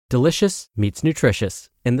Delicious meets nutritious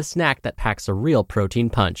in the snack that packs a real protein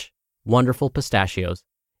punch. Wonderful Pistachios.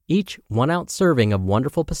 Each 1-ounce serving of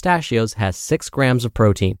Wonderful Pistachios has 6 grams of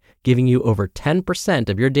protein, giving you over 10%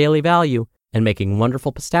 of your daily value and making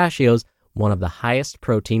Wonderful Pistachios one of the highest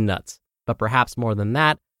protein nuts. But perhaps more than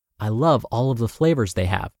that, I love all of the flavors they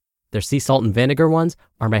have. Their sea salt and vinegar ones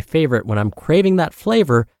are my favorite when I'm craving that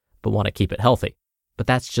flavor but want to keep it healthy. But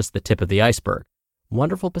that's just the tip of the iceberg.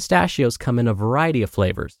 Wonderful Pistachios come in a variety of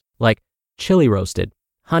flavors, like chili roasted,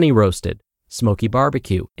 honey roasted, smoky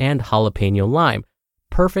barbecue, and jalapeno lime,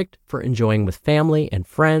 perfect for enjoying with family and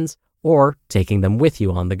friends or taking them with you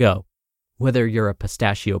on the go. Whether you're a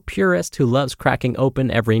pistachio purist who loves cracking open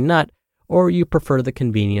every nut, or you prefer the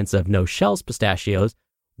convenience of no-shells pistachios,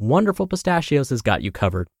 Wonderful Pistachios has got you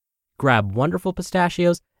covered. Grab Wonderful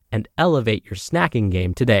Pistachios and elevate your snacking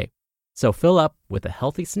game today. So fill up with a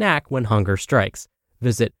healthy snack when hunger strikes.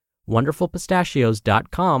 Visit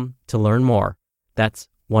wonderfulpistachios.com to learn more. That's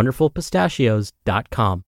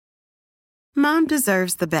wonderfulpistachios.com. Mom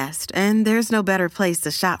deserves the best, and there's no better place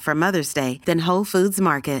to shop for Mother's Day than Whole Foods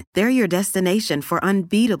Market. They're your destination for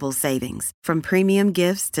unbeatable savings, from premium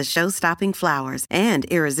gifts to show-stopping flowers and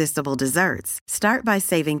irresistible desserts. Start by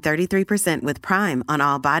saving 33% with Prime on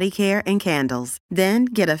all body care and candles. Then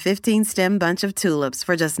get a 15-stem bunch of tulips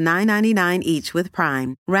for just $9.99 each with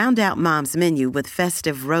Prime. Round out Mom's menu with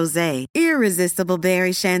festive rosé, irresistible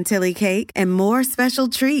berry chantilly cake, and more special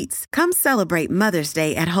treats. Come celebrate Mother's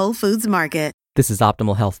Day at Whole Foods Market. This is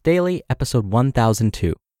Optimal Health Daily, episode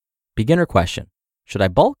 1002. Beginner question: should I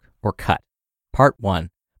bulk or cut? Part 1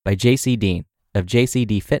 by Deen of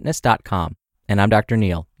JCDfitness.com. And I'm Dr.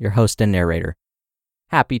 Neil, your host and narrator.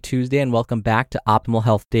 Happy Tuesday and welcome back to Optimal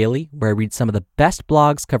Health Daily, where I read some of the best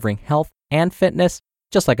blogs covering health and fitness,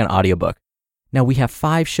 just like an audiobook. Now we have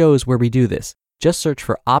 5 shows where we do this. Just search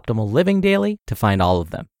for Optimal Living Daily to find all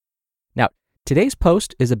of them. Now, today's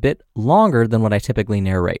post is a bit longer than what I typically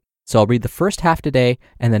narrate. So I'll read the first half today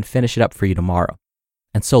and then finish it up for you tomorrow.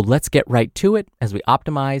 And so let's get right to it as we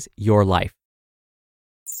optimize your life.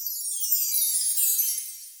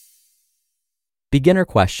 Beginner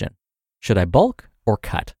question: should I bulk or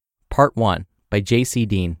cut? Part 1 by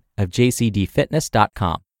Deen of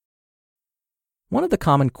JCDfitness.com. One of the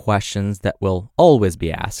common questions that will always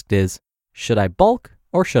be asked is, should I bulk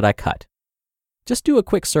or should I cut? Just do a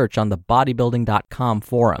quick search on the bodybuilding.com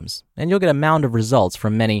forums, and you'll get a mound of results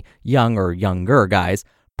from many young or younger guys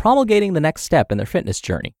promulgating the next step in their fitness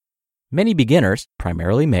journey. Many beginners,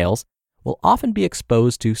 primarily males, will often be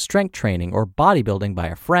exposed to strength training or bodybuilding by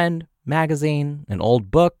a friend, magazine, an old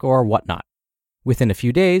book, or whatnot. Within a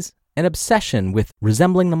few days, an obsession with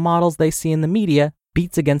resembling the models they see in the media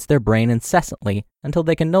beats against their brain incessantly until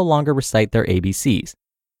they can no longer recite their ABCs.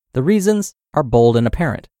 The reasons are bold and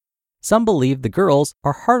apparent. Some believe the girls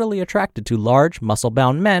are heartily attracted to large,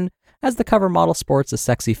 muscle-bound men as the cover model sports a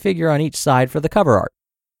sexy figure on each side for the cover art.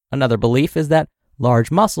 Another belief is that large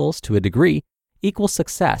muscles, to a degree, equal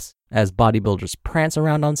success as bodybuilders prance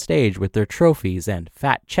around on stage with their trophies and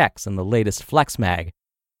fat checks in the latest Flex mag.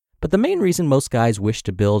 But the main reason most guys wish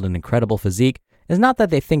to build an incredible physique is not that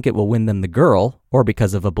they think it will win them the girl or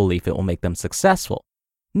because of a belief it will make them successful.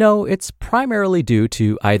 No, it's primarily due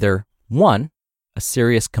to either 1, a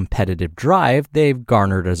serious competitive drive they've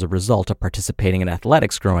garnered as a result of participating in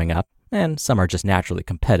athletics growing up, and some are just naturally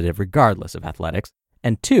competitive regardless of athletics,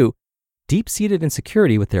 and 2, deep-seated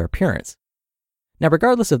insecurity with their appearance. Now,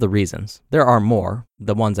 regardless of the reasons, there are more.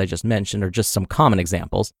 The ones I just mentioned are just some common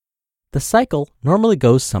examples. The cycle normally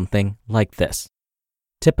goes something like this.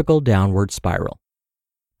 Typical downward spiral.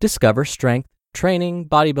 Discover strength, training,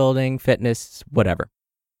 bodybuilding, fitness, whatever.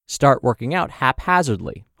 Start working out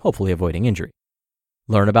haphazardly, hopefully avoiding injury.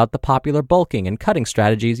 Learn about the popular bulking and cutting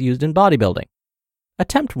strategies used in bodybuilding.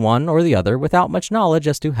 Attempt one or the other without much knowledge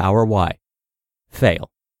as to how or why.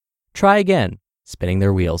 Fail. Try again, spinning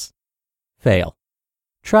their wheels. Fail.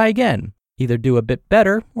 Try again, either do a bit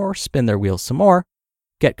better or spin their wheels some more.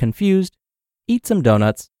 Get confused, eat some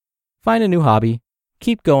donuts, find a new hobby,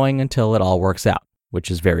 keep going until it all works out,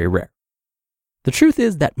 which is very rare. The truth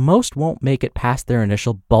is that most won't make it past their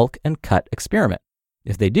initial bulk and cut experiment.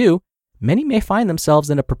 If they do, many may find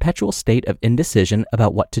themselves in a perpetual state of indecision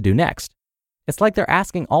about what to do next. It's like they're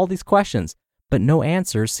asking all these questions, but no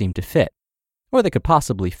answers seem to fit. Or they could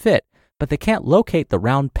possibly fit, but they can't locate the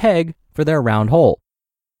round peg for their round hole.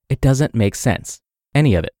 It doesn't make sense,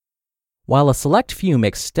 any of it. While a select few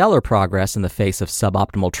make stellar progress in the face of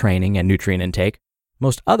suboptimal training and nutrient intake,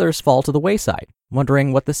 most others fall to the wayside,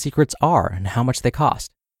 wondering what the secrets are and how much they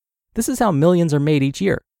cost. This is how millions are made each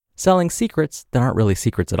year, selling secrets that aren't really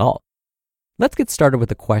secrets at all. Let's get started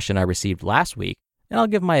with a question I received last week and I'll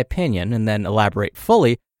give my opinion and then elaborate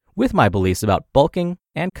fully with my beliefs about bulking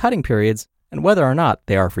and cutting periods and whether or not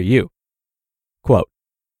they are for you. Quote,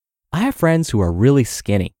 I have friends who are really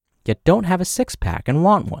skinny, yet don't have a six-pack and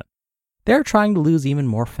want one. They're trying to lose even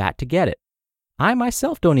more fat to get it. I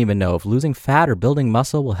myself don't even know if losing fat or building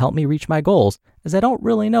muscle will help me reach my goals, as I don't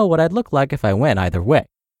really know what I'd look like if I went either way.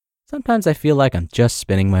 Sometimes I feel like I'm just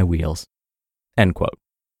spinning my wheels. End quote.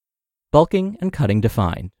 Bulking and cutting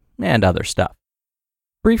defined, and other stuff.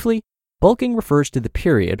 Briefly, bulking refers to the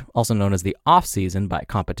period, also known as the off-season by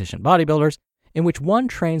competition bodybuilders, in which one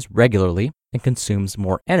trains regularly and consumes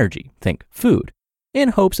more energy, think food, in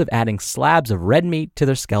hopes of adding slabs of red meat to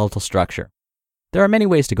their skeletal structure. There are many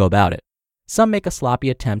ways to go about it. Some make a sloppy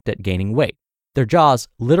attempt at gaining weight. Their jaws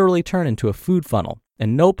literally turn into a food funnel,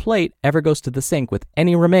 and no plate ever goes to the sink with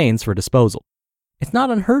any remains for disposal. It's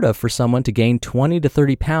not unheard of for someone to gain 20 to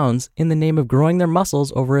 30 pounds in the name of growing their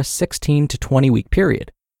muscles over a 16 to 20 week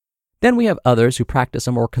period. Then we have others who practice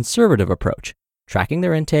a more conservative approach, tracking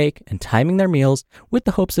their intake and timing their meals with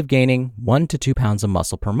the hopes of gaining 1 to 2 pounds of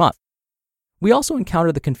muscle per month. We also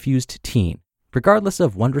encounter the confused teen, regardless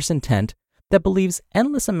of wondrous intent, that believes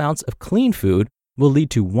endless amounts of clean food will lead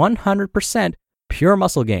to 100% pure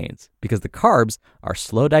muscle gains because the carbs are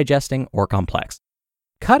slow digesting or complex.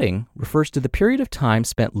 Cutting refers to the period of time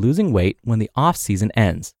spent losing weight when the off-season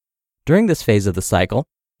ends. During this phase of the cycle,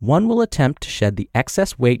 one will attempt to shed the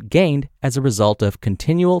excess weight gained as a result of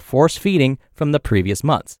continual force feeding from the previous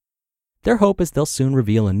months. Their hope is they'll soon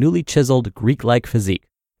reveal a newly chiseled Greek-like physique.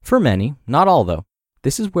 For many, not all though,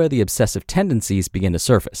 this is where the obsessive tendencies begin to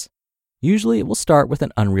surface. Usually it will start with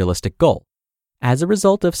an unrealistic goal. As a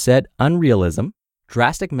result of said unrealism,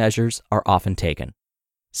 drastic measures are often taken.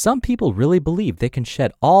 Some people really believe they can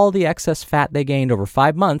shed all the excess fat they gained over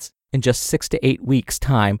 5 months in just 6 to 8 weeks'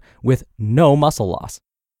 time with no muscle loss.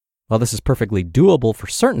 While this is perfectly doable for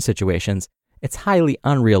certain situations, it's highly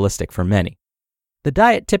unrealistic for many. The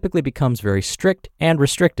diet typically becomes very strict and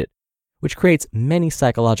restricted, which creates many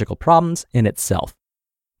psychological problems in itself.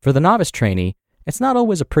 For the novice trainee, it's not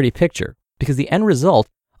always a pretty picture because the end result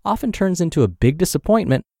often turns into a big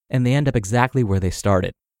disappointment and they end up exactly where they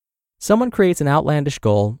started. Someone creates an outlandish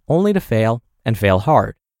goal only to fail and fail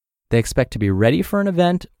hard. They expect to be ready for an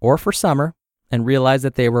event or for summer and realize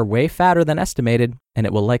that they were way fatter than estimated and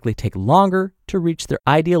it will likely take longer to reach their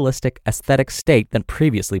idealistic aesthetic state than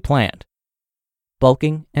previously planned.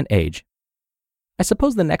 Bulking and age. I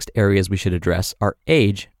suppose the next areas we should address are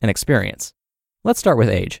age and experience. Let's start with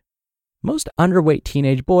age. Most underweight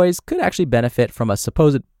teenage boys could actually benefit from a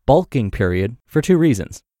supposed bulking period for 2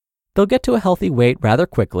 reasons. They'll get to a healthy weight rather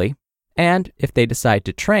quickly, and if they decide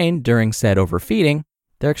to train during said overfeeding,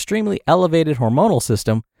 their extremely elevated hormonal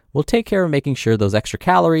system will take care of making sure those extra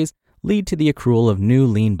calories lead to the accrual of new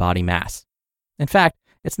lean body mass. In fact,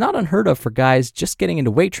 it's not unheard of for guys just getting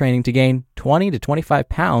into weight training to gain 20 to 25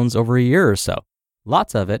 pounds over a year or so,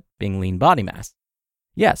 lots of it being lean body mass.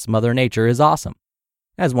 Yes, Mother Nature is awesome.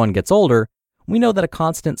 As one gets older, we know that a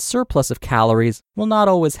constant surplus of calories will not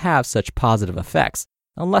always have such positive effects,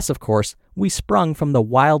 unless, of course, we sprung from the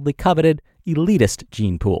wildly coveted elitist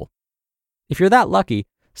gene pool. If you're that lucky,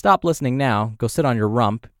 stop listening now, go sit on your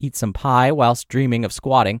rump, eat some pie whilst dreaming of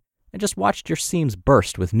squatting, and just watch your seams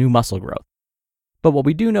burst with new muscle growth. But what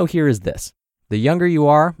we do know here is this. The younger you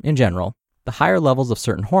are, in general, the higher levels of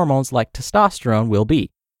certain hormones like testosterone will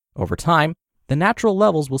be. Over time, the natural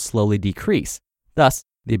levels will slowly decrease, thus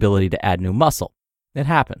the ability to add new muscle. It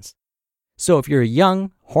happens. So if you're a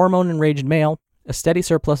young, hormone-enraged male, a steady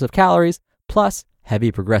surplus of calories plus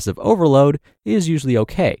heavy progressive overload is usually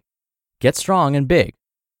okay. Get strong and big.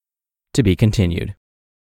 To be continued.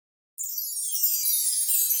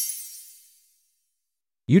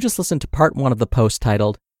 You just listened to part 1 of the post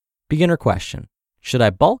titled, Beginner Question, Should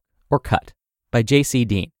I Bulk or Cut? By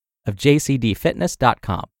Deen of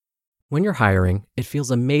JCDfitness.com. When you're hiring, it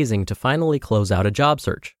feels amazing to finally close out a job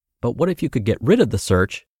search. But what if you could get rid of the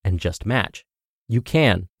search and just match? You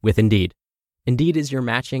can with Indeed. Indeed is your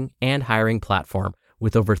matching and hiring platform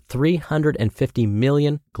with over 350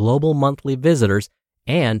 million global monthly visitors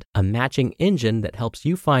and a matching engine that helps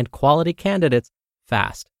you find quality candidates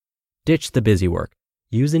fast. Ditch the busy work.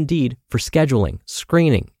 Use Indeed for scheduling,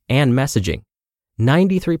 screening, and messaging.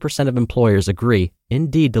 93% of employers agree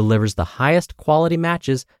Indeed delivers the highest quality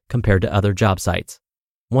matches compared to other job sites.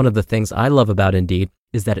 One of the things I love about Indeed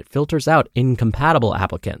is that it filters out incompatible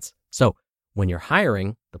applicants. So when you're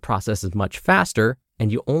hiring, the process is much faster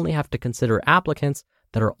and you only have to consider applicants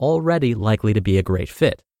that are already likely to be a great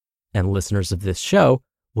fit. And listeners of this show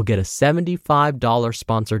will get a $75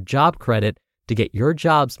 sponsored job credit to get your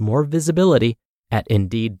jobs more visibility at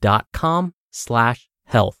Indeed.com/JCD.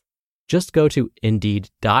 Indeed.com/health. Just go to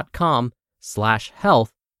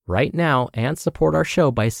Indeed.com/health right now and support our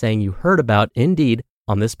show by saying you heard about Indeed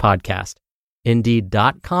on this podcast.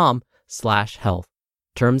 Indeed.com/health.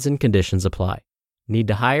 Terms and conditions apply. Need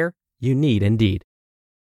to hire? You need Indeed.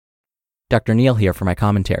 Dr. Neil here for my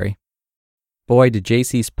commentary. Boy, did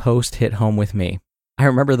JC's post hit home with me. I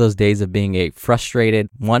remember those days of being a frustrated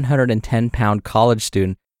 110-pound college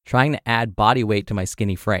student trying to add body weight to my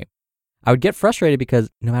skinny frame. I would get frustrated because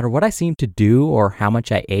no matter what I seemed to do or how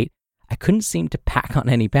much I ate, I couldn't seem to pack on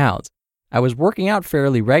any pounds. I was working out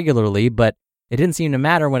fairly regularly, but it didn't seem to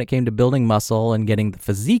matter when it came to building muscle and getting the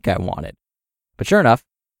physique I wanted. But sure enough,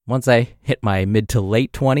 once I hit my mid to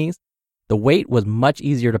late 20s, the weight was much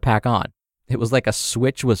easier to pack on. It was like a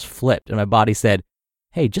switch was flipped and my body said,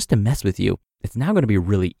 hey, just to mess with you, it's now going to be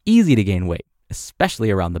really easy to gain weight,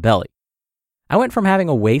 especially around the belly. I went from having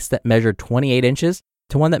a waist that measured 28 inches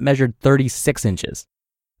to one that measured 36 inches.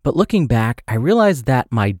 But looking back, I realized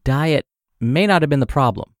that my diet may not have been the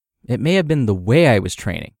problem. It may have been the way I was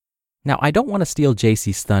training. Now, I don't want to steal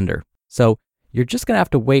JC's thunder, so you're just going to have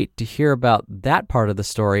to wait to hear about that part of the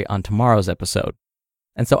story on tomorrow's episode.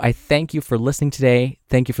 And so I thank you for listening today.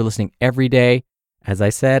 Thank you for listening every day. As I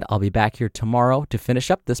said, I'll be back here tomorrow to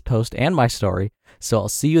finish up this post and my story. So I'll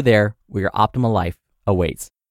see you there where your optimal life awaits.